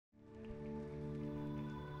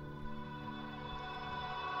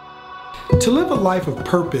To live a life of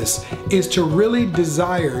purpose is to really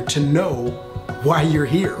desire to know why you're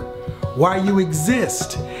here, why you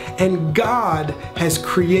exist. And God has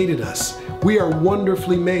created us. We are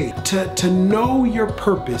wonderfully made. To know your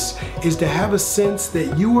purpose is to have a sense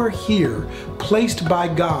that you are here, placed by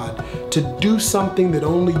God to do something that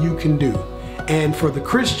only you can do. And for the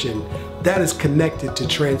Christian, that is connected to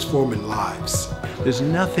transforming lives. There's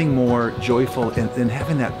nothing more joyful than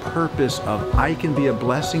having that purpose of I can be a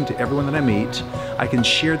blessing to everyone that I meet. I can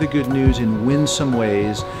share the good news in winsome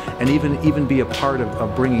ways, and even be a part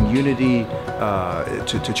of bringing unity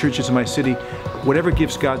to churches in my city. Whatever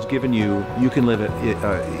gifts God's given you, you can live it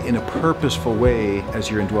in a purposeful way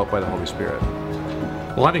as you're indwelt by the Holy Spirit.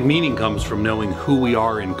 Well, I think meaning comes from knowing who we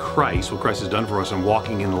are in Christ, what Christ has done for us, and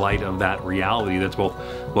walking in light of that reality that's both,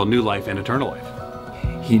 well, new life and eternal life.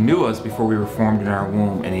 He knew us before we were formed in our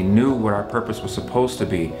womb, and He knew what our purpose was supposed to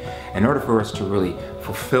be. In order for us to really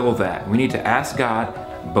fulfill that, we need to ask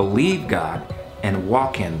God, believe God, and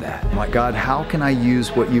walk in that. My God, how can I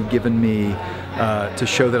use what you've given me to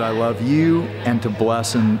show that I love you and to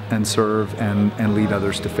bless and serve and lead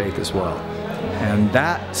others to faith as well? And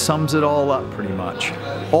that sums it all up pretty much.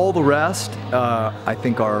 All the rest, I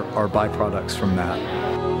think, are byproducts from that.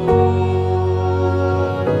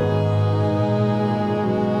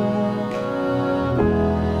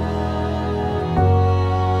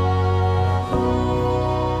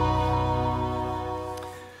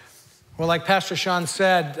 Well, like Pastor Sean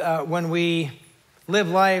said, when we live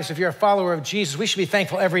lives, if you're a follower of Jesus, we should be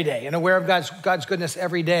thankful every day and aware of God's goodness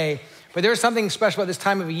every day. But there's something special about this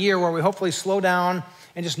time of a year where we hopefully slow down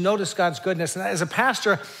and just notice God's goodness. And as a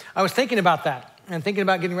pastor, I was thinking about that and thinking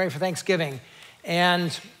about getting ready for Thanksgiving.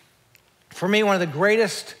 And for me, one of the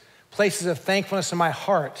greatest places of thankfulness in my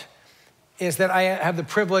heart is that I have the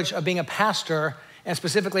privilege of being a pastor, and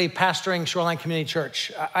specifically pastoring Shoreline Community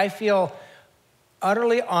Church. I feel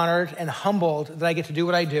utterly honored and humbled that I get to do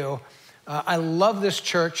what I do. I love this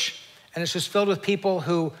church, and it's just filled with people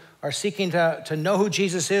who are seeking to know who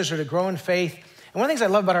Jesus is or to grow in faith. And one of the things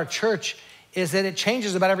I love about our church is that it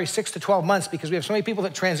changes about every 6 to 12 months because we have so many people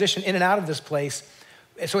that transition in and out of this place.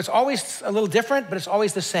 So it's always a little different, but it's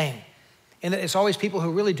always the same. And it's always people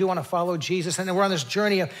who really do want to follow Jesus, and we're on this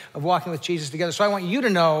journey of walking with Jesus together. So I want you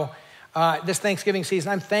to know this Thanksgiving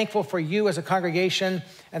season, I'm thankful for you as a congregation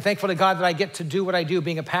and thankful to God that I get to do what I do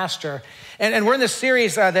being a pastor. And we're in this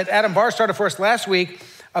series that Adam Barr started for us last week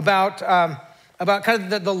about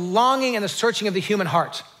kind of the longing and the searching of the human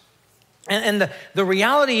heart. And the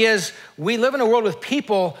reality is we live in a world with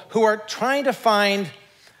people who are trying to find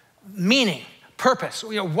meaning, purpose.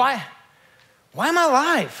 You know, why am I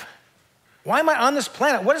alive? Why am I on this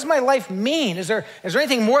planet? What does my life mean? Is there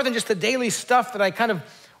anything more than just the daily stuff that I kind of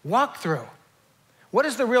walk through? What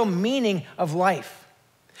is the real meaning of life?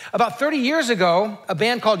 About 30 years ago, a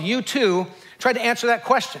band called U2 tried to answer that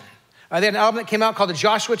question. They had an album that came out called The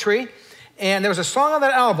Joshua Tree, and there was a song on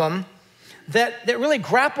that album that really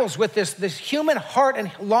grapples with this human heart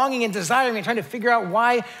and longing and desiring and trying to figure out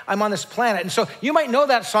why I'm on this planet. And so you might know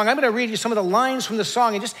that song. I'm going to read you some of the lines from the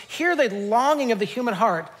song and just hear the longing of the human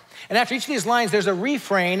heart. And after each of these lines, there's a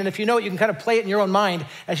refrain, and if you know it, you can kind of play it in your own mind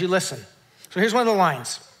as you listen. So here's one of the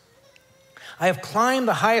lines. I have climbed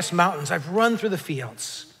the highest mountains. I've run through the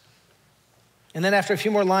fields. And then after a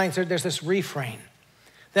few more lines, there's this refrain.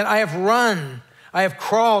 Then I have run, I have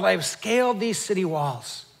crawled, I have scaled these city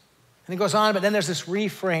walls. And it goes on, but then there's this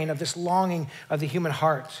refrain of this longing of the human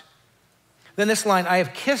heart. Then this line, I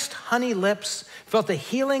have kissed honey lips, felt the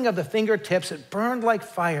healing of the fingertips. It burned like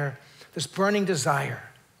fire, this burning desire.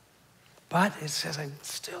 But it says I'm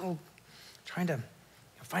still trying to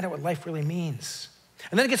find out what life really means.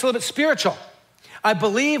 And then it gets a little bit spiritual. I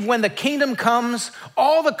believe when the kingdom comes,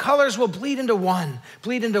 all the colors will bleed into one.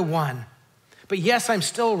 But yes, I'm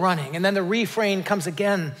still running. And then the refrain comes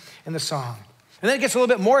again in the song. And then it gets a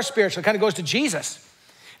little bit more spiritual. It kind of goes to Jesus.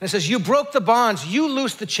 And it says, you broke the bonds, you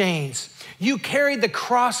loosed the chains. You carried the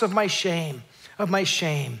cross of my shame.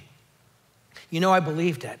 You know I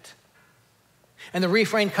believed it. And the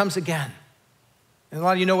refrain comes again. And a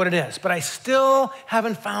lot of you know what it is. But I still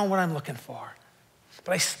haven't found what I'm looking for.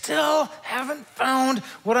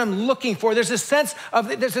 There's this sense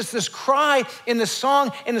of, there's this cry in the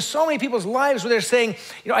song, in so many people's lives where they're saying,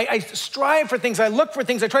 you know, I strive for things, I look for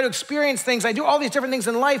things, I try to experience things, I do all these different things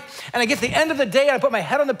in life, and I get to the end of the day and I put my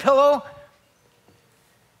head on the pillow,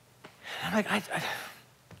 and I'm like,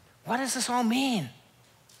 what does this all mean?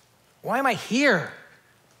 Why am I here?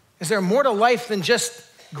 Is there more to life than just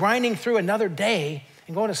grinding through another day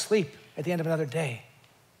and going to sleep at the end of another day?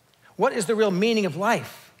 What is the real meaning of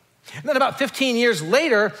life? And then about 15 years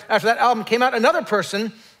later, after that album came out, another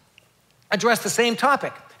person addressed the same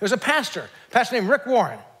topic. There was a pastor named Rick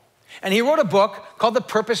Warren, and he wrote a book called The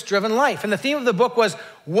Purpose-Driven Life. And the theme of the book was,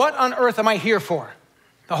 what on earth am I here for?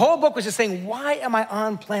 The whole book was just saying, why am I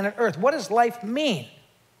on planet Earth? What does life mean?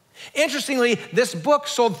 Interestingly, this book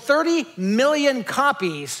sold 30 million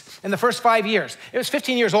copies in the first 5 years. It was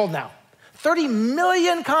 15 years old now. 30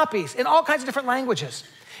 million copies in all kinds of different languages.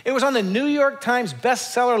 It was on the New York Times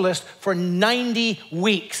bestseller list for 90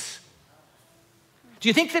 weeks. Do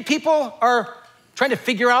you think that people are trying to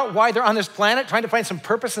figure out why they're on this planet, trying to find some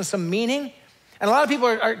purpose and some meaning? And a lot of people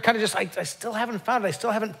are kind of just, I still haven't found it. I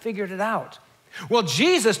still haven't figured it out. Well,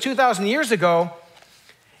 Jesus, 2,000 years ago,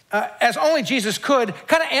 as only Jesus could,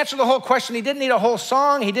 kind of answered the whole question. He didn't need a whole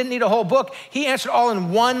song. He didn't need a whole book. He answered all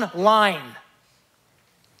in one line,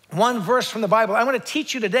 one verse from the Bible. I want to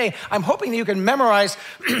teach you today. I'm hoping that you can memorize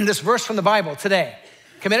this verse from the Bible today.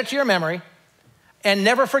 Commit it to your memory and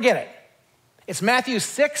never forget it. It's Matthew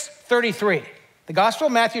 6:33. The Gospel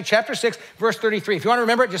of Matthew, chapter 6, verse 33. If you want to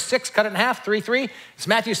remember it, just 6, cut it in half, 3. It's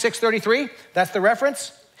Matthew 6:33. That's the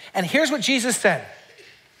reference. And here's what Jesus said.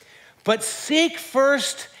 But seek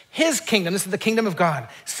first his kingdom. This is the kingdom of God.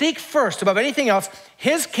 Seek first, above anything else,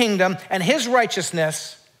 his kingdom and his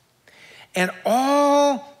righteousness, and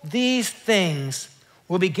all these things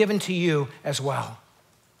will be given to you as well.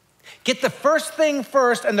 Get the first thing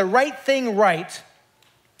first and the right thing right.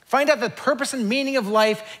 Find out the purpose and meaning of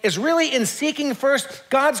life is really in seeking first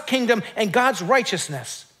God's kingdom and God's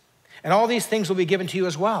righteousness. And all these things will be given to you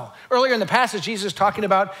as well. Earlier in the passage, Jesus is talking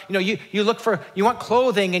about, you want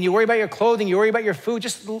clothing and you worry about your clothing, you worry about your food,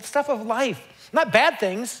 just stuff of life. Not bad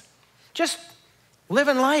things, just live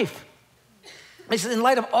in life. He says, in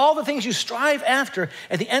light of all the things you strive after,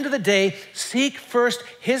 at the end of the day, seek first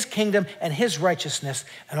his kingdom and his righteousness,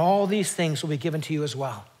 and all these things will be given to you as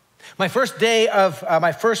well. My first day of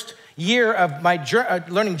my first year of my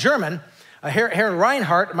learning German, Herr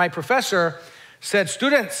Reinhardt, my professor, said,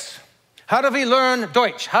 students, how do we learn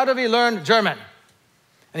Deutsch? How do we learn German?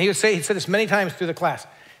 And he said this many times through the class.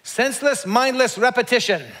 Senseless, mindless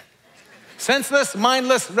repetition. Senseless,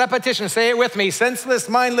 mindless repetition. Say it with me. Senseless,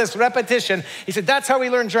 mindless repetition. He said, that's how we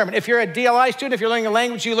learn German. If you're a DLI student, if you're learning a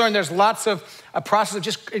language you learn, there's lots of a process of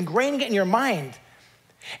just ingraining it in your mind.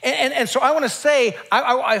 And so I want to say,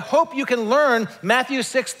 I hope you can learn Matthew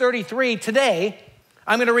 6:33 today.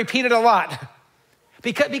 I'm going to repeat it a lot.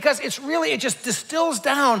 Because it just distills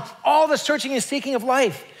down all the searching and seeking of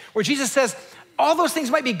life, where Jesus says, all those things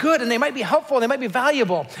might be good and they might be helpful and they might be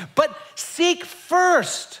valuable, but seek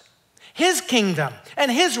first his kingdom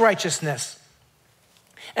and his righteousness,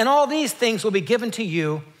 and all these things will be given to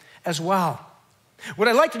you as well. What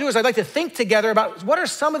I'd like to do is I'd like to think together about what are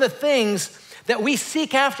some of the things that we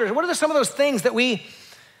seek after. What are some of those things that we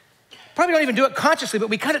probably don't even do it consciously, but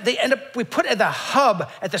we put at the hub,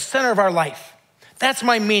 at the center of our life. That's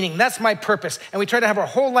my meaning, that's my purpose. And we try to have our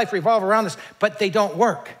whole life revolve around this, but they don't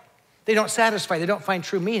work. They don't satisfy, they don't find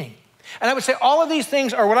true meaning. And I would say all of these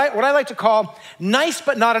things are what I like to call nice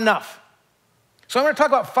but not enough. So I'm gonna talk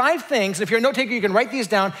about 5 things. If you're a note taker, you can write these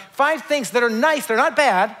down. 5 things that are nice, they're not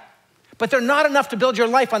bad, but they're not enough to build your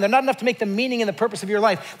life on. They're not enough to make the meaning and the purpose of your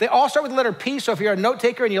life. They all start with the letter P, so if you're a note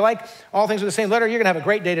taker and you like all things with the same letter, you're gonna have a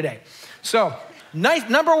great day today. So,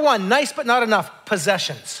 number 1, nice but not enough,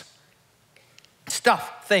 possessions.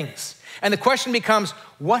 Stuff, things. And the question becomes,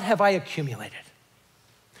 what have I accumulated?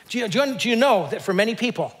 Do you know that for many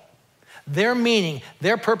people, their meaning,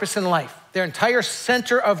 their purpose in life, their entire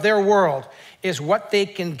center of their world is what they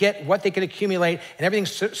can get, what they can accumulate, and everything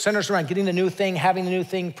centers around getting the new thing, having the new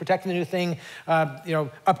thing, protecting the new thing,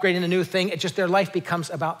 upgrading the new thing. It's just their life becomes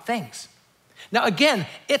about things. Now again,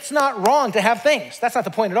 it's not wrong to have things. That's not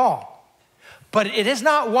the point at all. But it is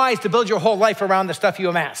not wise to build your whole life around the stuff you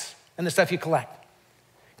amass and the stuff you collect.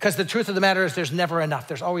 Because the truth of the matter is there's never enough.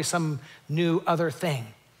 There's always some new other thing.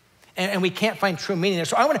 And we can't find true meaning there.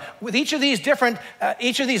 So I want to, with each of these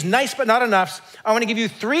nice but not enoughs, I want to give you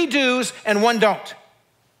 3 do's and 1 don't.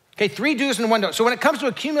 Okay, 3 do's and 1 don't. So when it comes to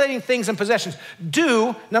accumulating things and possessions,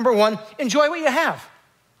 do, number 1, enjoy what you have.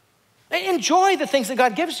 Enjoy the things that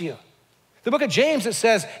God gives you. The book of James, it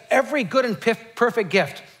says, every good and perfect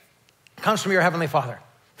gift comes from your heavenly Father,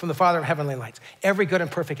 from the Father of heavenly lights. Every good and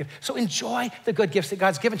perfect gift. So enjoy the good gifts that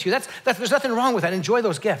God's given to you. There's nothing wrong with that. Enjoy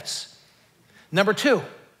those gifts. Number 2,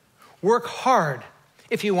 work hard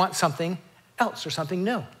if you want something else or something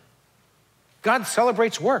new. God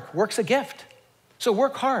celebrates work. Work's a gift. So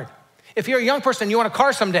work hard. If you're a young person and you want a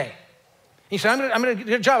car someday, you say, I'm gonna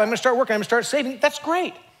get a job, I'm gonna start working, I'm gonna start saving, that's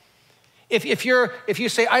great. If you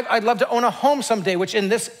say, I'd love to own a home someday, which in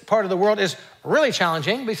this part of the world is really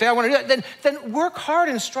challenging, but you say, I want to do that, then work hard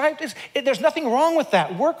and strive. There's nothing wrong with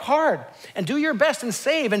that. Work hard and do your best and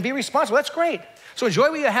save and be responsible. That's great. So enjoy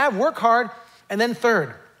what you have, work hard, and then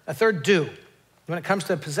a third do. When it comes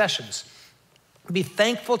to possessions, be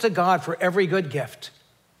thankful to God for every good gift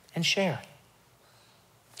and share.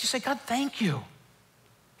 Just say, God, thank you.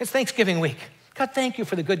 It's Thanksgiving week. God, thank you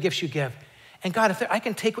for the good gifts you give. And God, if I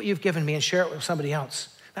can take what you've given me and share it with somebody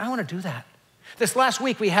else, then I want to do that. This last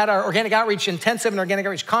week, we had our Organic Outreach Intensive and Organic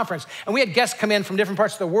Outreach Conference, and we had guests come in from different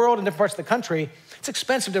parts of the world and different parts of the country. It's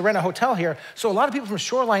expensive to rent a hotel here, so a lot of people from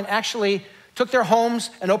Shoreline actually took their homes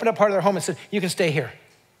and opened up part of their home and said, you can stay here.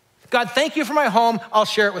 God, thank you for my home. I'll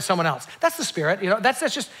share it with someone else. That's the spirit. That's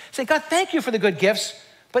just saying, God, thank you for the good gifts,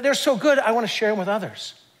 but they're so good, I want to share them with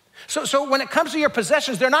others. So when it comes to your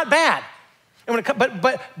possessions, they're not bad.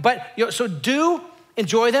 And so do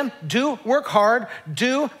enjoy them, do work hard,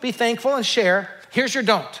 do be thankful and share. Here's your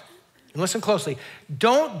don't. And listen closely.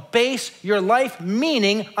 Don't base your life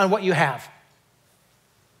meaning on what you have.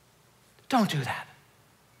 Don't do that.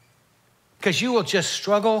 Because you will just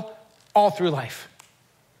struggle all through life.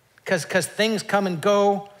 Because things come and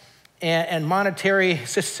go and monetary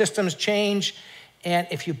systems change. And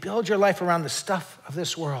if you build your life around the stuff of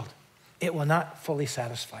this world, it will not fully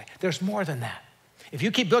satisfy. There's more than that. If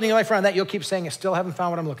you keep building your life around that, you'll keep saying, I still haven't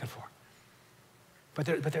found what I'm looking for.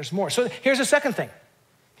 But there's more. So here's the second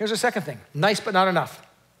thing. Nice but not enough.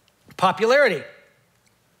 Popularity.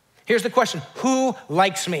 Here's the question. Who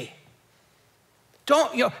likes me?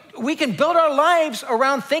 We can build our lives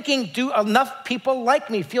around thinking, do enough people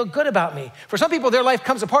like me, feel good about me? For some people, their life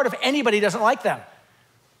comes apart if anybody doesn't like them.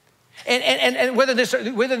 And whether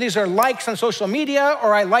these are likes on social media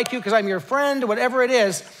or I like you because I'm your friend, whatever it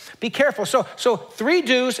is, be careful. So 3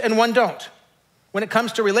 do's and 1 don't when it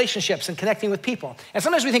comes to relationships and connecting with people. And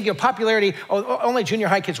sometimes we think popularity, only junior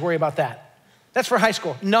high kids worry about that. That's for high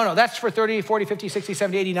school. No, that's for 30, 40, 50, 60,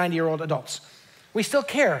 70, 80, 90-year-old adults. We still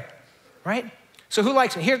care, right? So who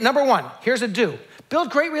likes me? Here, number 1, here's a do. Build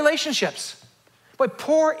great relationships. But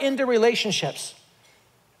pour into relationships.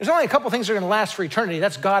 There's only a couple things that are going to last for eternity.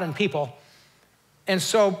 That's God and people. And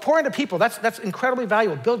so pour into people. That's incredibly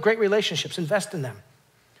valuable. Build great relationships. Invest in them.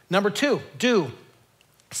 Number 2, do.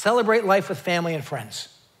 Celebrate life with family and friends.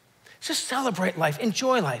 Just celebrate life.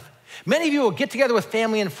 Enjoy life. Many of you will get together with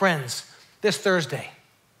family and friends this Thursday.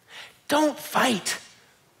 Don't fight.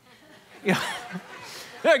 Get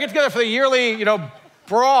together for the yearly,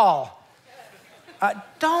 brawl.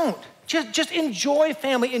 Don't. Just enjoy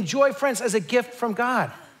family. Enjoy friends as a gift from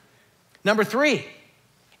God. Number 3,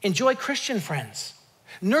 enjoy Christian friends.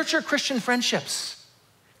 Nurture Christian friendships.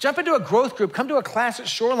 Jump into a growth group, come to a class at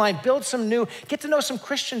Shoreline, get to know some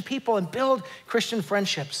Christian people and build Christian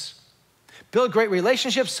friendships. Build great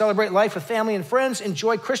relationships, celebrate life with family and friends,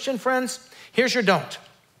 enjoy Christian friends. Here's your don't.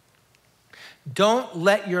 Don't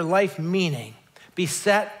let your life meaning be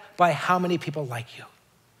set by how many people like you.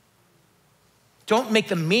 Don't make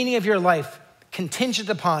the meaning of your life contingent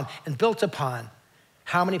upon and built upon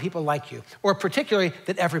how many people like you, or particularly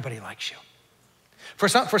that everybody likes you. For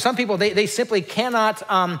some people, they simply cannot,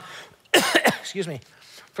 excuse me.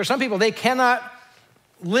 For some people, they cannot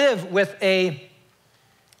live with a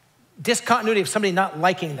discontinuity of somebody not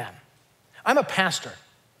liking them. I'm a pastor.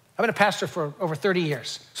 I've been a pastor for over 30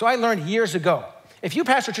 years. So I learned years ago, if you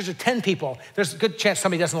pastor a church of 10 people, there's a good chance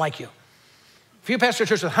somebody doesn't like you. If you pastor a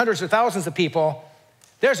church with hundreds or thousands of people,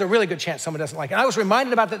 there's a really good chance someone doesn't like it. And I was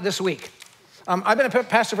reminded about that this week. I've been a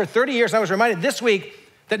pastor for 30 years, and I was reminded this week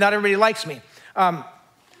that not everybody likes me.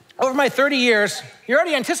 Over my 30 years, you're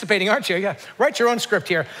already anticipating, aren't you? Yeah, write your own script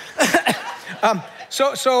here.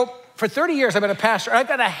 So for 30 years, I've been a pastor. I've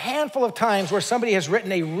got a handful of times where somebody has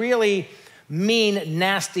written a really mean,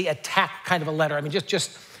 nasty attack kind of a letter. I mean,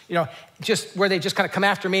 just where they just kind of come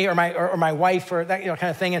after me or my wife or that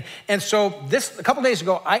kind of thing. And so a couple days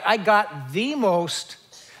ago, I got the most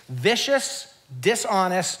vicious,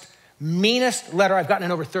 dishonest, meanest letter I've gotten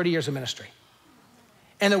in over 30 years of ministry.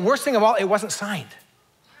 And the worst thing of all, it wasn't signed,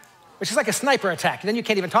 which is like a sniper attack. And then you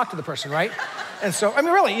can't even talk to the person, right? And so, I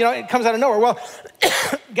mean, really, it comes out of nowhere. Well,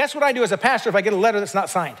 guess what I do as a pastor if I get a letter that's not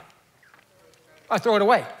signed? I throw it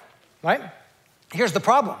away, right? Here's the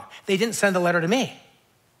problem. They didn't send the letter to me.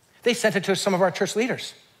 They sent it to some of our church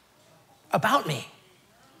leaders about me.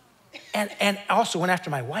 And also went after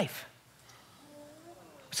my wife.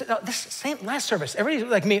 I said, no, this same last service, everybody's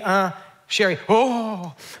like me, Sherry,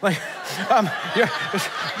 but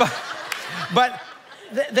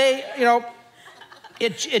they,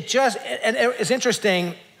 it just, and it's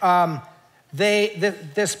interesting,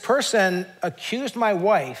 this person accused my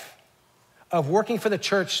wife of working for the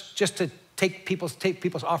church just to take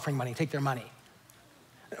people's offering money, take their money.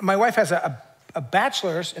 My wife has a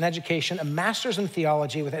bachelor's in education, a master's in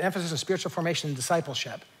theology with an emphasis on spiritual formation and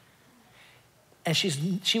discipleship. And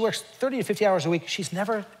she works 30 to 50 hours a week. She's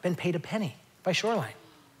never been paid a penny by Shoreline.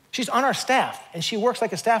 She's on our staff, and she works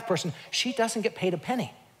like a staff person. She doesn't get paid a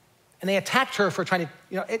penny. And they attacked her for trying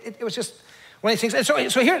to, it was just one of these things.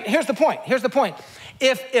 And so here's the point. Here's the point.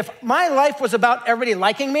 If my life was about everybody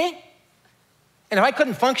liking me, and if I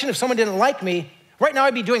couldn't function if someone didn't like me, right now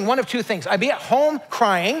I'd be doing one of two things. I'd be at home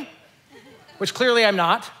crying, which clearly I'm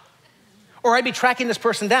not, or I'd be tracking this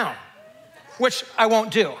person down, which I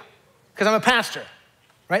won't do, because I'm a pastor,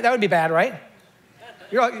 right? That would be bad, right?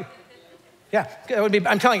 Yeah, that would be,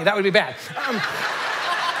 I'm telling you, that would be bad.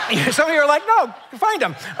 Some of you are like, no, find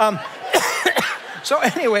them. So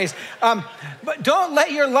anyways, but don't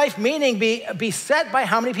let your life meaning be set by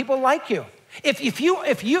how many people like you. If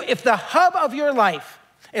the hub of your life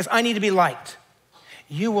is I need to be liked,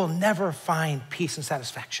 you will never find peace and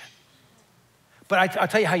satisfaction. But I'll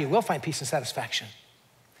tell you how you will find peace and satisfaction.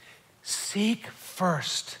 Seek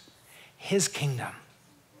first his kingdom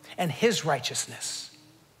and his righteousness,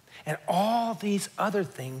 and all these other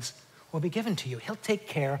things will be given to you. He'll take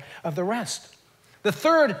care of the rest. The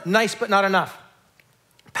third, nice but not enough,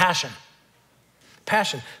 passion.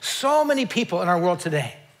 Passion. So many people in our world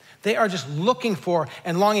today, they are just looking for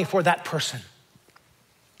and longing for that person.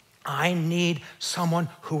 I need someone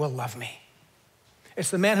who will love me.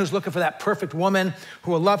 It's the man who's looking for that perfect woman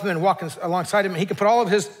who will love him and walk alongside him. And he can put all of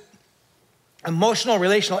his emotional,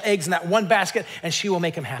 relational eggs in that one basket, and she will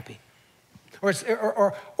make him happy.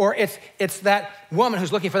 Or it's that woman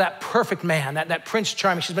who's looking for that perfect man, that Prince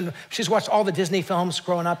Charming. She's watched all the Disney films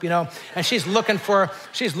growing up, and she's looking for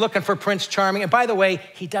Prince Charming. And by the way,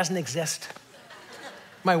 he doesn't exist.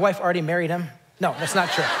 My wife already married him. No, that's not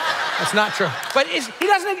true. That's not true. But he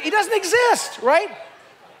doesn't exist, right?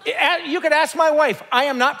 You could ask my wife. I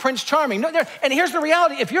am not Prince Charming. No, and here's the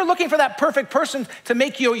reality. If you're looking for that perfect person to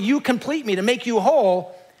make you complete me, to make you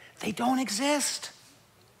whole, they don't exist.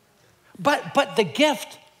 But the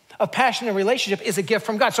gift of passion and relationship is a gift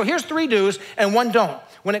from God. So here's 3 do's and 1 don't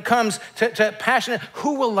when it comes to passion.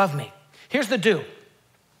 Who will love me? Here's the do.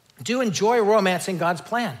 Do enjoy romancing God's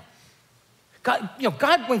plan. God,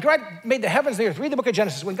 when God made the heavens and the earth, read the book of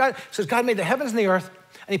Genesis. When God says God made the heavens and the earth,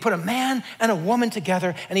 and he put a man and a woman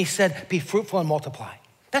together, and he said, be fruitful and multiply.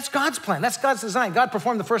 That's God's plan. That's God's design. God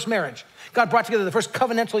performed the first marriage. God brought together the first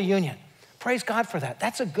covenantal union. Praise God for that.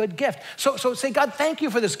 That's a good gift. So say, God, thank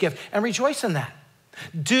you for this gift, and rejoice in that.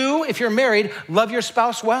 Do, if you're married, love your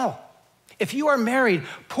spouse well. If you are married,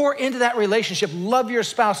 pour into that relationship. Love your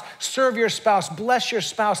spouse, serve your spouse, bless your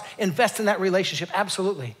spouse, invest in that relationship,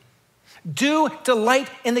 absolutely. Do delight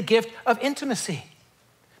in the gift of intimacy.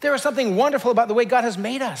 There is something wonderful about the way God has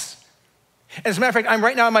made us. As a matter of fact, I'm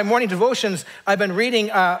right now in my morning devotions, I've been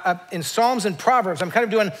reading in Psalms and Proverbs. I'm kind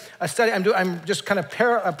of doing a study. I'm just kind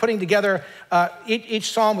of putting together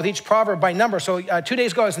each Psalm with each Proverb by number. So 2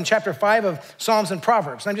 days ago, I was in chapter 5 of Psalms and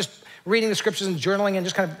Proverbs. And I'm just reading the scriptures and journaling and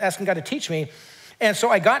just kind of asking God to teach me. And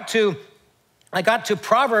so I got to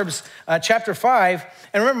Proverbs chapter 5,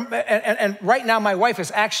 and remember, and right now my wife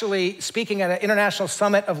is actually speaking at an international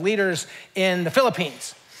summit of leaders in the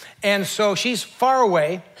Philippines. And so she's far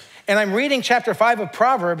away, and I'm reading chapter 5 of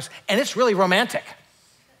Proverbs, and it's really romantic.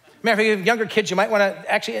 Matter of fact, if you have younger kids, you might want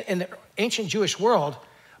to, actually, in the ancient Jewish world,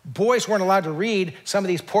 boys weren't allowed to read some of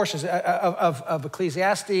these portions of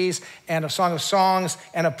Ecclesiastes and of Song of Songs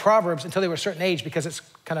and of Proverbs until they were a certain age, because it's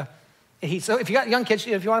kind of, so if you got young kids,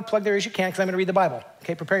 if you want to plug their ears, you can, because I'm going to read the Bible.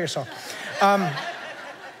 Okay, prepare yourself.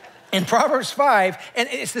 In Proverbs 5, and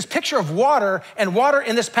it's this picture of water, and water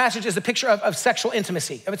in this passage is a picture of sexual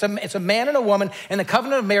intimacy. It's a man and a woman in the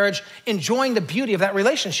covenant of marriage enjoying the beauty of that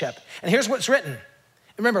relationship. And here's what's written.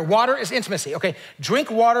 Remember, water is intimacy. Okay, drink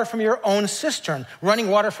water from your own cistern, running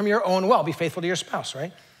water from your own well. Be faithful to your spouse,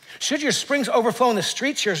 right? Should your springs overflow in the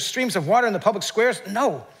streets, your streams of water in the public squares?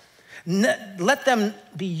 No. Let them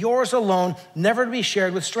be yours alone, never to be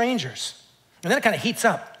shared with strangers. And then it kind of heats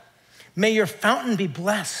up. May your fountain be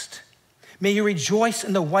blessed. May you rejoice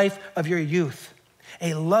in the wife of your youth,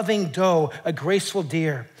 a loving doe, a graceful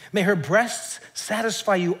deer. May her breasts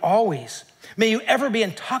satisfy you always. May you ever be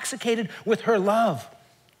intoxicated with her love.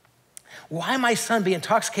 Why, my son, be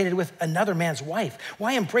intoxicated with another man's wife?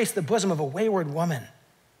 Why embrace the bosom of a wayward woman?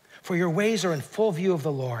 For your ways are in full view of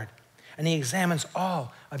the Lord, and he examines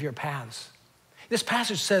all of your paths. This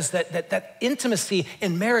passage says that intimacy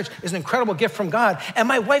in marriage is an incredible gift from God, and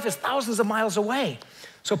my wife is thousands of miles away.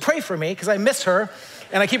 So pray for me, because I miss her,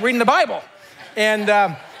 and I keep reading the Bible. And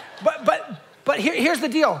but here's the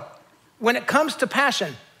deal. when it comes to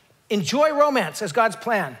passion, enjoy romance as God's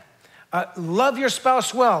plan. Love your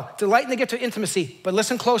spouse well. Delight in the gift of intimacy. But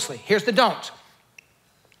listen closely. Here's the don't.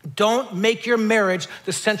 Don't make your marriage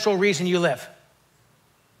the central reason you live.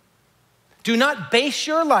 Do not base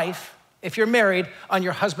your life, if you're married, on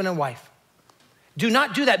your husband and wife. Do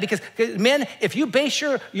not do that, because men, if you base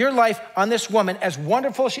your life on this woman, as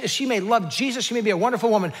wonderful as she may love Jesus, she may be a wonderful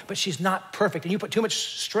woman, but she's not perfect, and you put too much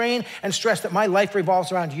strain and stress that my life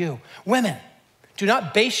revolves around you. Women, do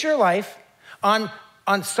not base your life on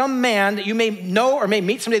some man that you may know or may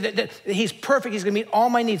meet someday that he's perfect, he's gonna meet all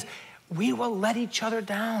my needs. We will let each other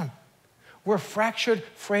down. We're fractured,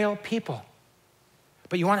 frail people.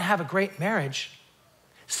 But you wanna have a great marriage,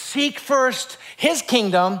 seek first his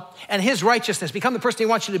kingdom and his righteousness. Become the person he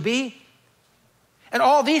wants you to be. And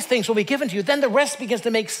all these things will be given to you. Then the rest begins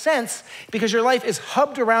to make sense, because your life is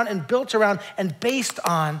hubbed around and built around and based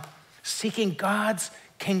on seeking God's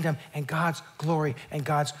kingdom and God's glory and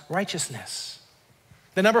God's righteousness.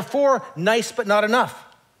 The number 4, nice but not enough,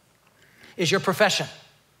 is your profession.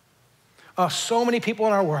 So many people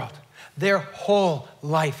in our world, their whole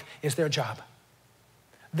life is their job.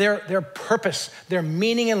 Their purpose, their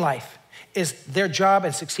meaning in life is their job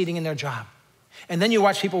and succeeding in their job. And then you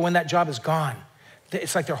watch people when that job is gone,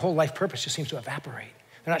 it's like their whole life purpose just seems to evaporate.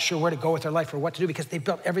 They're not sure where to go with their life or what to do, because they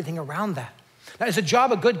built everything around that. Now, is a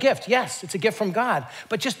job a good gift? Yes, it's a gift from God,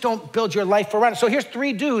 but just don't build your life around it. So here's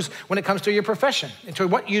 3 do's when it comes to your profession and to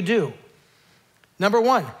what you do. Number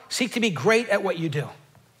 1, seek to be great at what you do.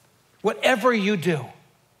 Whatever you do,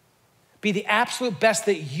 be the absolute best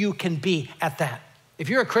that you can be at that. If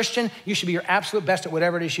you're a Christian, you should be your absolute best at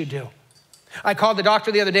whatever it is you do. I called the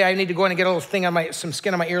doctor the other day. I need to go in and get a little thing on some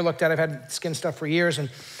skin on my ear looked at. I've had skin stuff for years.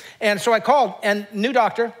 And so I called, and new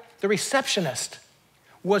doctor, the receptionist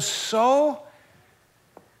was so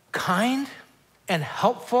kind and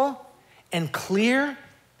helpful and clear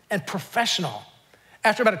and professional.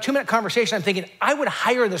 After about a 2-minute conversation, I'm thinking, I would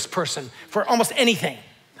hire this person for almost anything.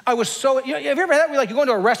 I was so, have you ever had that where like you go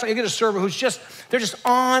into a restaurant, you get a server who's they're just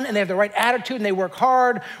on and they have the right attitude and they work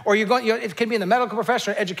hard, or it can be in the medical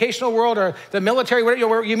profession or educational world or the military,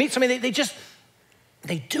 where you meet somebody,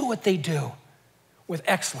 they do what they do with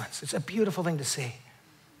excellence. It's a beautiful thing to see.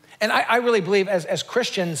 And I really believe as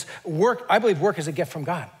Christians, I believe work is a gift from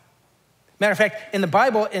God. Matter of fact, in the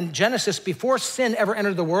Bible, in Genesis, before sin ever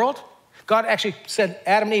entered the world, God actually said,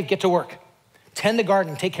 Adam and Eve, get to work. Tend the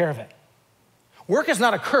garden, take care of it. Work is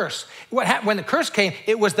not a curse. When the curse came,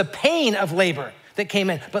 it was the pain of labor that came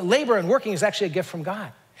in. But labor and working is actually a gift from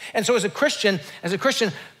God. And so as a Christian,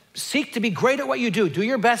 seek to be great at what you do. Do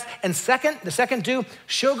your best. And the second do,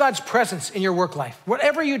 show God's presence in your work life.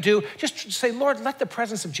 Whatever you do, just say, Lord, let the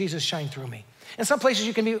presence of Jesus shine through me. In some places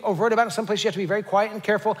you can be overt about it. In some places you have to be very quiet and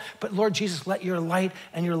careful. But Lord Jesus, let your light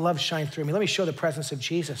and your love shine through me. Let me show the presence of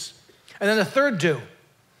Jesus. And then the third do,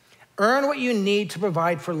 earn what you need to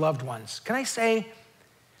provide for loved ones. Can I say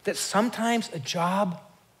that sometimes a job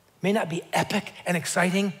may not be epic and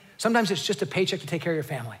exciting. Sometimes it's just a paycheck to take care of your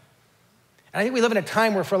family. And I think we live in a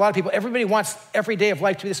time where for a lot of people, everybody wants every day of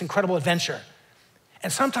life to be this incredible adventure.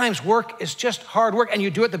 And sometimes work is just hard work, and you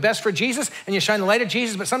do it the best for Jesus and you shine the light of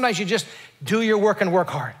Jesus, but sometimes you just do your work and work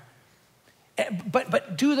hard.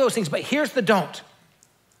 But do those things. But here's the don't.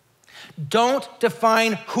 Don't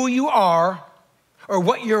define who you are or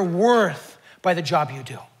what you're worth by the job you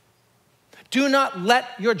do. Do not let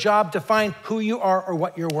your job define who you are or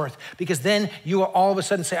what you're worth, because then you will all of a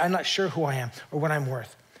sudden say, I'm not sure who I am or what I'm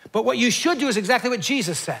worth. But what you should do is exactly what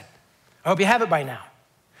Jesus said. I hope you have it by now.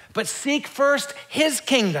 But seek first his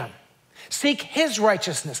kingdom. Seek his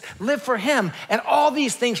righteousness. Live for him, and all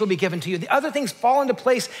these things will be given to you. The other things fall into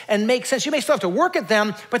place and make sense. You may still have to work at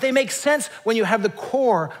them, but they make sense when you have the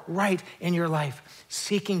core right in your life.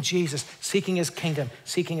 Seeking Jesus, seeking his kingdom,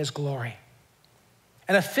 seeking his glory.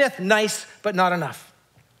 And a fifth, nice but not enough,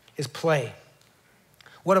 is play.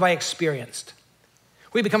 What have I experienced?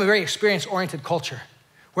 We've become a very experience-oriented culture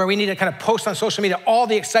where we need to kind of post on social media all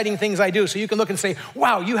the exciting things I do so you can look and say,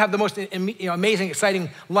 wow, you have the most amazing, exciting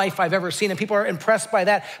life I've ever seen, and people are impressed by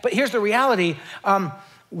that. But here's the reality.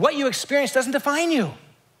 What you experience doesn't define you.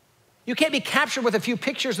 You can't be captured with a few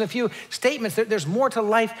pictures and a few statements. There's more to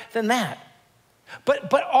life than that.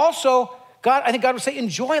 But also, I think God would say,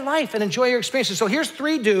 enjoy life and enjoy your experiences. So here's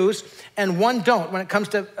 3 do's and 1 don't when it comes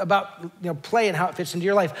to about play and how it fits into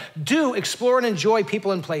your life. Do, explore and enjoy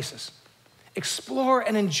people and places. Explore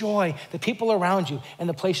and enjoy the people around you and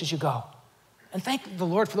the places you go. And thank the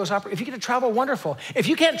Lord for those opportunities. If you get to travel, wonderful. If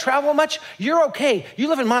you can't travel much, you're okay. You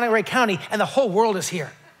live in Monterey County and the whole world is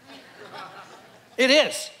here. It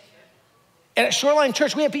is. And at Shoreline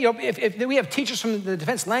Church, we have, if we have teachers from the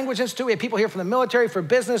Defense Language Institute, we have people here from the military, for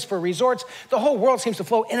business, for resorts. The whole world seems to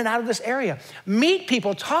flow in and out of this area. Meet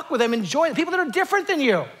people, talk with them, enjoy the people that are different than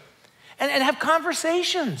you, and have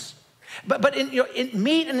conversations. But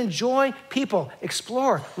meet and enjoy people,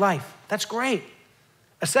 explore life. That's great.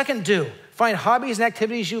 A second do, find hobbies and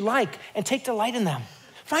activities you like and take delight in them.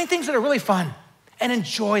 Find things that are really fun and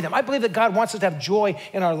enjoy them. I believe that God wants us to have joy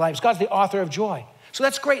in our lives. God's the author of joy. So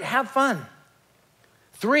that's great, have fun.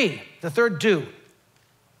 3, the third do,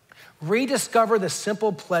 rediscover the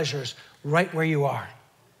simple pleasures right where you are.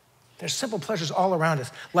 There's simple pleasures all around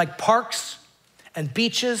us, like parks and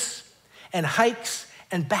beaches and hikes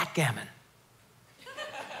and backgammon.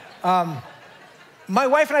 My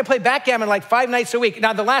wife and I play backgammon like 5 nights a week.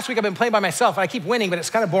 Now, the last week I've been playing by myself, and I keep winning, but it's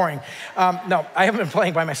kind of boring. No, I haven't been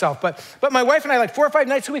playing by myself. But my wife and I, like 4 or 5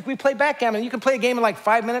 nights a week, we play backgammon. You can play a game in like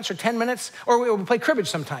 5 minutes or 10 minutes, or we play cribbage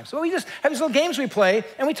sometimes. So we just have these little games we play,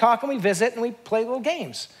 and we talk, and we visit, and we play little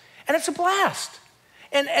games. And it's a blast.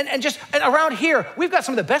 And around here, we've got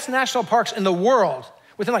some of the best national parks in the world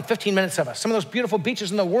within like 15 minutes of us. Some of those beautiful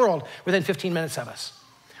beaches in the world within 15 minutes of us.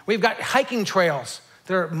 We've got hiking trails.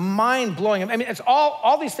 They're mind-blowing. I mean, it's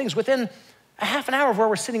all these things within a half an hour of where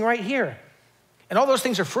we're sitting right here. And all those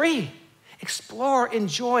things are free. Explore,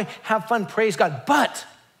 enjoy, have fun, praise God. But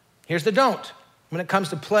here's the don't when it comes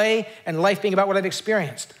to play and life being about what I've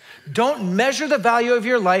experienced. Don't measure the value of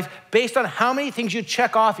your life based on how many things you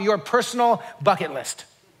check off your personal bucket list.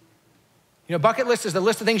 You know, bucket list is the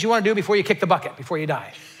list of things you want to do before you kick the bucket, before you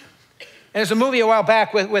die. And there's a movie a while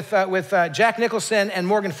back with Jack Nicholson and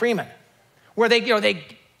Morgan Freeman, where they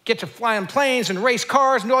get to fly on planes and race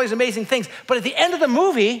cars and do all these amazing things. But at the end of the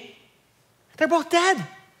movie, they're both dead.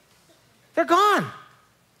 They're gone.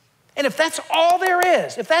 And if that's all there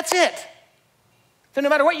is, if that's it, then no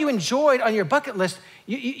matter what you enjoyed on your bucket list,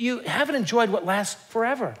 you haven't enjoyed what lasts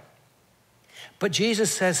forever. But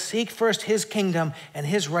Jesus says, seek first his kingdom and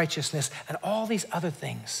his righteousness and all these other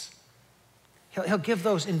things. He'll give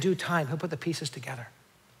those in due time. He'll put the pieces together.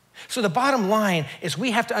 So the bottom line is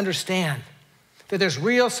we have to understand that there's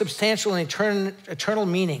real, substantial, and eternal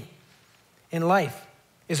meaning in life.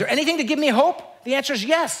 Is there anything to give me hope? The answer is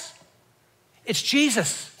yes. It's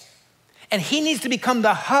Jesus. And he needs to become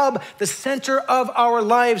the hub, the center of our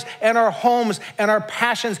lives and our homes and our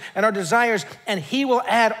passions and our desires, and he will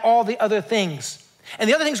add all the other things. And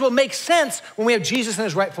the other things will make sense when we have Jesus in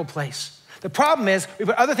his rightful place. The problem is we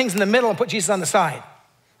put other things in the middle and put Jesus on the side,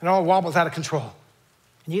 and it all wobbles out of control.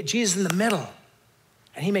 And you get Jesus in the middle,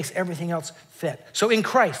 and he makes everything else fit. So in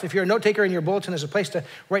Christ, if you're a note taker in your bulletin, there's a place to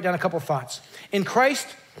write down a couple thoughts. In Christ,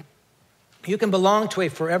 you can belong to a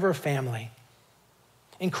forever family.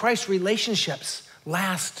 In Christ, relationships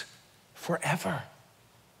last forever.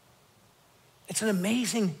 It's an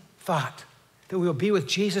amazing thought that we will be with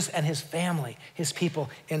Jesus and his family, his people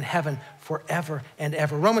in heaven forever and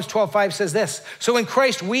ever. Romans 12:5 says this, so in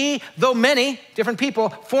Christ we, though many different people,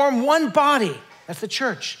 form one body. That's the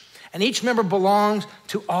church. And each member belongs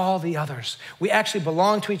to all the others. We actually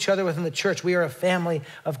belong to each other within the church. We are a family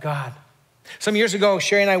of God. Some years ago,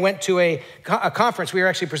 Sherry and I went to a conference. We were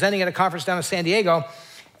actually presenting at a conference down in San Diego,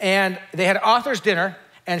 and they had authors dinner,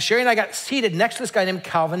 and Sherry and I got seated next to this guy named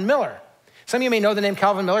Calvin Miller. Some of you may know the name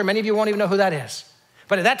Calvin Miller. Many of you won't even know who that is.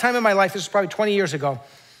 But at that time in my life, this was probably 20 years ago,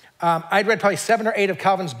 I'd read probably 7 or 8 of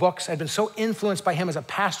Calvin's books. I'd been so influenced by him as a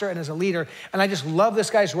pastor and as a leader, and I just love this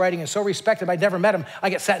guy's writing and so respect him. I'd never met him. I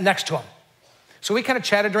get sat next to him. So we kind of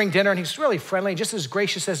chatted during dinner, and he's really friendly, just as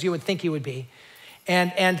gracious as you would think he would be.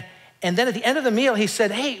 And then at the end of the meal, he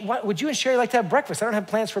said, hey, would you and Sherry like to have breakfast? I don't have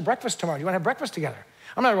plans for breakfast tomorrow. Do you want to have breakfast together?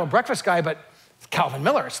 I'm not a real breakfast guy, but Calvin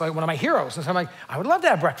Miller, it's like one of my heroes. And so I'm like, I would love to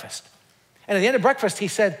have breakfast. And at the end of breakfast, he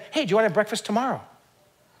said, hey, do you want to have breakfast tomorrow?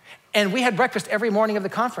 And we had breakfast every morning of the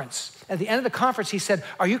conference. At the end of the conference, he said,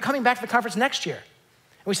 are you coming back to the conference next year?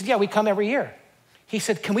 And we said, yeah, we come every year. He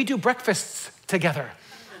said, can we do breakfasts together?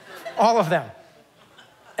 All of them.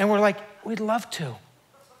 And we're like, we'd love to.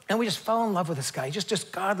 And we just fell in love with this guy,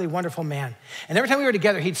 just godly, wonderful man. And every time we were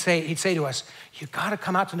together, he'd say to us, you gotta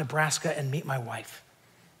come out to Nebraska and meet my wife.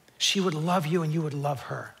 She would love you and you would love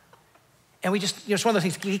her. And we just, it's one of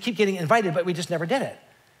those things, we keep getting invited, but we just never did it.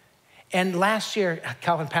 And last year,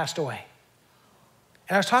 Calvin passed away.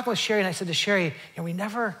 And I was talking with Sherry, and I said to Sherry, we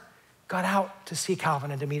never got out to see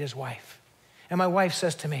Calvin and to meet his wife. And my wife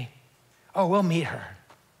says to me, oh, we'll meet her.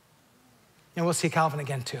 And we'll see Calvin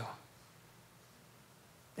again too.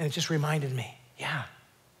 And it just reminded me, yeah,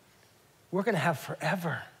 we're gonna have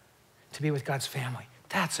forever to be with God's family.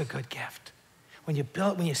 That's a good gift. When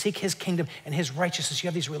you seek his kingdom and his righteousness, you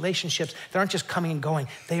have these relationships that aren't just coming and going.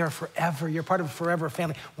 They are forever. You're part of a forever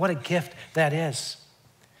family. What a gift that is.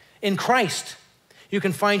 In Christ, you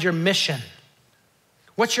can find your mission.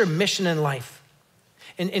 What's your mission in life?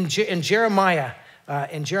 In Jeremiah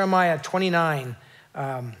 29,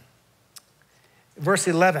 verse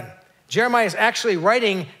 11, Jeremiah is actually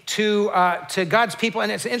writing to God's people,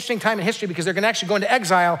 and it's an interesting time in history because they're going to actually go into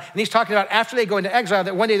exile, and he's talking about after they go into exile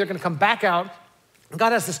that one day they're going to come back out.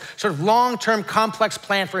 God has this sort of long-term complex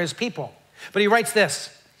plan for his people. But he writes this,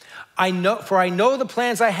 I know the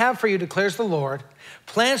plans I have for you, declares the Lord,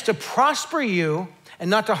 plans to prosper you and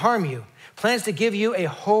not to harm you, plans to give you a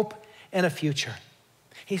hope and a future.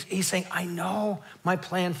 He's saying, I know my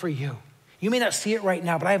plan for you. You may not see it right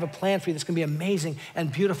now, but I have a plan for you that's going to be amazing and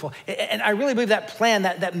beautiful. And I really believe that plan,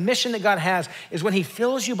 that mission that God has is when he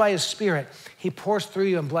fills you by his Spirit, he pours through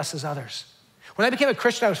you and blesses others. When I became a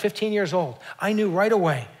Christian, I was 15 years old. I knew right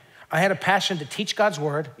away I had a passion to teach God's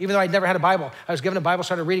word, even though I'd never had a Bible. I was given a Bible,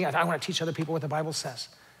 started reading. I thought, I want to teach other people what the Bible says.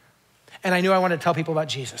 And I knew I wanted to tell people about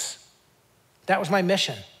Jesus. That was my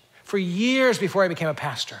mission. For years before I became a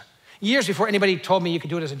pastor, years before anybody told me you could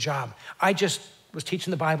do it as a job, I just was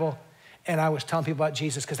teaching the Bible and I was telling people about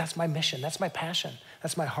Jesus because that's my mission, that's my passion,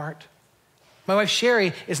 that's my heart. My wife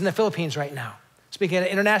Sherry is in the Philippines right now, speaking at an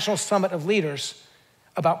international summit of leaders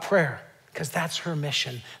about prayer. Because that's her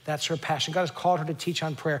mission, that's her passion. God has called her to teach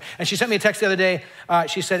on prayer. And she sent me a text the other day.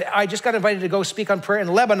 She said, I just got invited to go speak on prayer in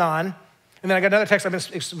Lebanon. And then I got another text, I've been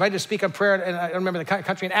invited to speak on prayer, and I don't remember the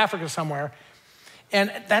country in Africa somewhere. And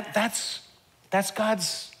that's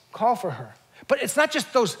God's call for her. But it's not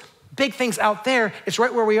just those big things out there, it's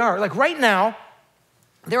right where we are. Like right now,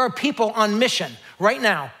 there are people on mission right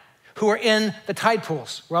now who are in the tide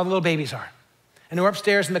pools where all the little babies are. And who are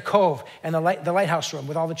upstairs in the cove and the lighthouse room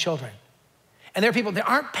with all the children. And there are people that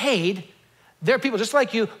aren't paid. There are people just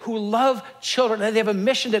like you who love children, and they have a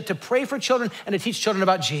mission to pray for children and to teach children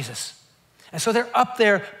about Jesus. And so they're up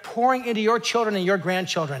there pouring into your children and your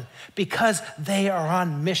grandchildren because they are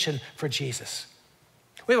on mission for Jesus.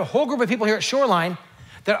 We have a whole group of people here at Shoreline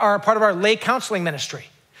that are part of our lay counseling ministry.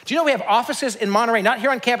 Do you know we have offices in Monterey, not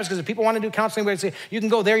here on campus, because if people want to do counseling, we say, you can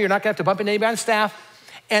go there, you're not gonna have to bump into anybody on staff.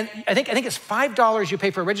 And I think it's $5 you pay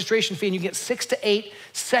for a registration fee, and you get 6 to 8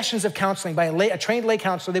 sessions of counseling by a trained lay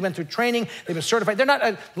counselor. They went through training, they've been certified. They're not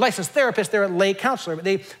a licensed therapist, they're a lay counselor. But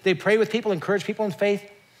they pray with people, encourage people in faith.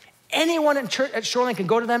 Anyone at Shoreline can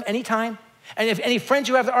go to them anytime. And if any friends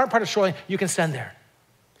you have that aren't part of Shoreline, you can send there.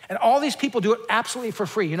 And all these people do it absolutely for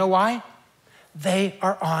free. You know why? They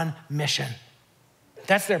are on mission.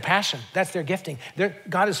 That's their passion, that's their gifting.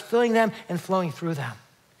 God is filling them and flowing through them.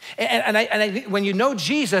 And when you know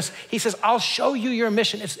Jesus, he says, I'll show you your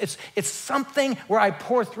mission. It's something where I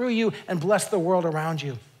pour through you and bless the world around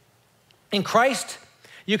you. In Christ,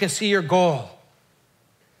 you can see your goal,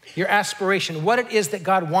 your aspiration, what it is that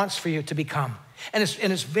God wants for you to become. And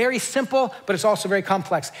it's very simple, but it's also very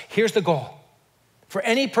complex. Here's the goal. For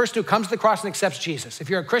any person who comes to the cross and accepts Jesus, if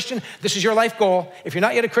you're a Christian, this is your life goal. If you're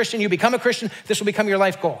not yet a Christian, you become a Christian, this will become your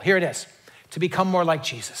life goal. Here it is, to become more like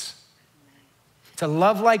Jesus. To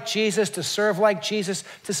love like Jesus, to serve like Jesus,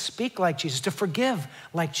 to speak like Jesus, to forgive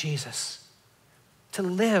like Jesus, to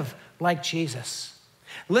live like Jesus.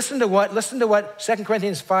 Listen to what 2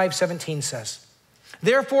 Corinthians 5:17 says.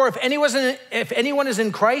 Therefore, if anyone is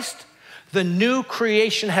in Christ, the new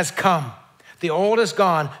creation has come. The old is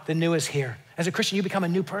gone, the new is here. As a Christian, you become a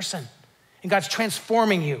new person, and God's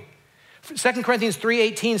transforming you. 2 Corinthians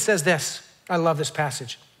 3:18 says this. I love this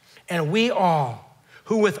passage. And we all,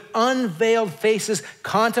 who with unveiled faces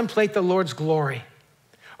contemplate the Lord's glory,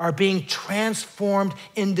 are being transformed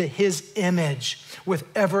into his image with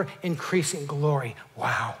ever increasing glory.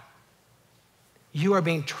 Wow. You are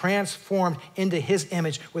being transformed into his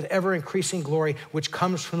image with ever increasing glory, which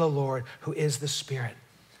comes from the Lord, who is the Spirit.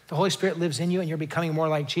 The Holy Spirit lives in you and you're becoming more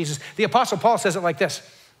like Jesus. The Apostle Paul says it like this.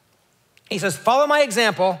 He says, follow my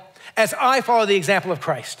example as I follow the example of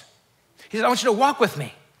Christ. He says, I want you to walk with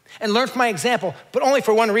me and learn from my example, but only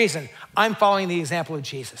for one reason. I'm following the example of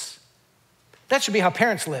Jesus. That should be how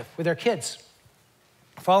parents live with their kids.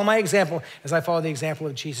 Follow my example as I follow the example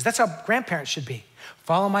of Jesus. That's how grandparents should be.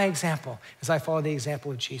 Follow my example as I follow the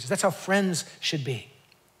example of Jesus. That's how friends should be.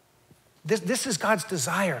 This is God's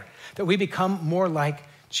desire, that we become more like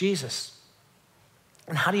Jesus.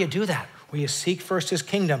 And how do you do that? Well, you seek first his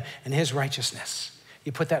kingdom and his righteousness.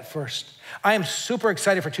 You put that first. I am super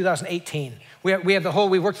excited for 2018. We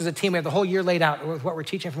worked as a team, we have the whole year laid out with what we're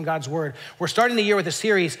teaching from God's word. We're starting the year with a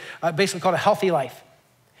series basically called A Healthy Life.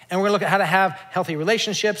 And we're gonna look at how to have healthy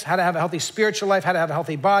relationships, how to have a healthy spiritual life, how to have a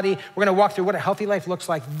healthy body. We're gonna walk through what a healthy life looks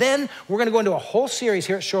like. Then we're gonna go into a whole series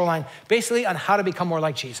here at Shoreline, basically on how to become more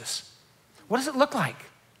like Jesus. What does it look like?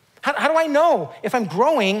 How do I know if I'm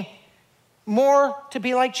growing more to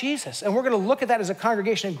be like Jesus? And we're gonna look at that as a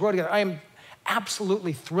congregation and grow together. I am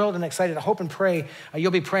absolutely thrilled and excited. I hope and pray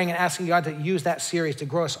you'll be praying and asking God to use that series to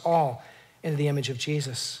grow us all into the image of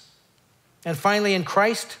Jesus. And finally, in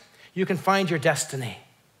Christ, you can find your destiny.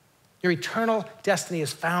 Your eternal destiny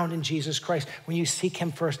is found in Jesus Christ when you seek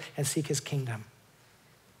him first and seek his kingdom.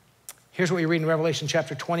 Here's what we read in Revelation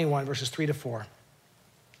chapter 21, verses 3-4.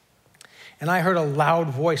 And I heard a loud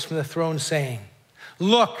voice from the throne saying,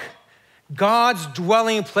 "Look, God's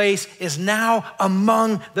dwelling place is now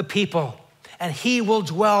among the people, and he will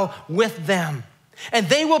dwell with them. And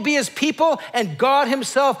they will be his people, and God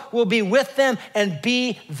himself will be with them and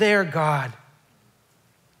be their God.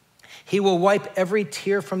 He will wipe every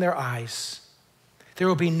tear from their eyes. There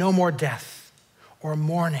will be no more death or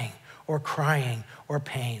mourning or crying or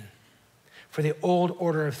pain, for the old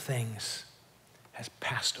order of things has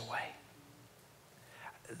passed away."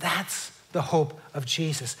 That's the hope of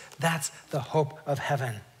Jesus. That's the hope of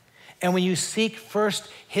heaven. And when you seek first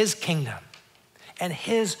his kingdom and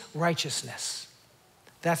his righteousness,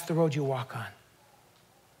 that's the road you walk on.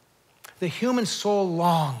 The human soul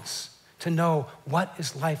longs to know what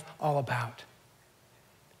is life all about.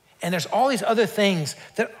 And there's all these other things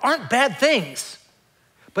that aren't bad things,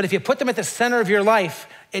 but if you put them at the center of your life,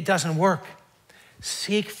 it doesn't work.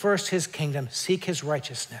 Seek first his kingdom, seek his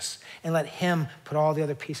righteousness, and let him put all the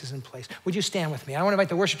other pieces in place. Would you stand with me? I want to invite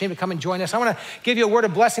the worship team to come and join us. I want to give you a word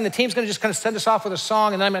of blessing. The team's going to just kind of send us off with a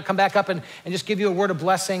song, and then I'm going to come back up and just give you a word of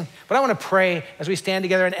blessing. But I want to pray as we stand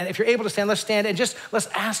together, and if you're able to stand, let's stand, and just let's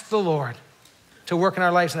ask the Lord to work in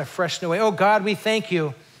our lives in a fresh new way. Oh God, we thank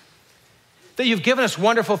you that you've given us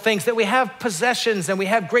wonderful things, that we have possessions and we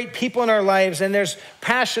have great people in our lives, and there's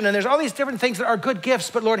passion and there's all these different things that are good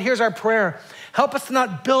gifts. But Lord, here's our prayer. Help us to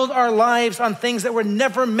not build our lives on things that were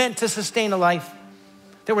never meant to sustain a life,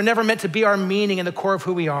 that were never meant to be our meaning and the core of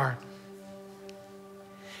who we are.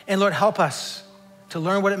 And Lord, help us to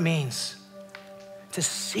learn what it means to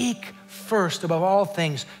seek first above all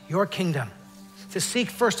things your kingdom, to seek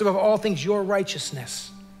first above all things your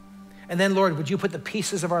righteousness. And then, Lord, would you put the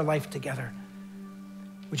pieces of our life together?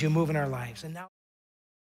 Would you move in our lives? And now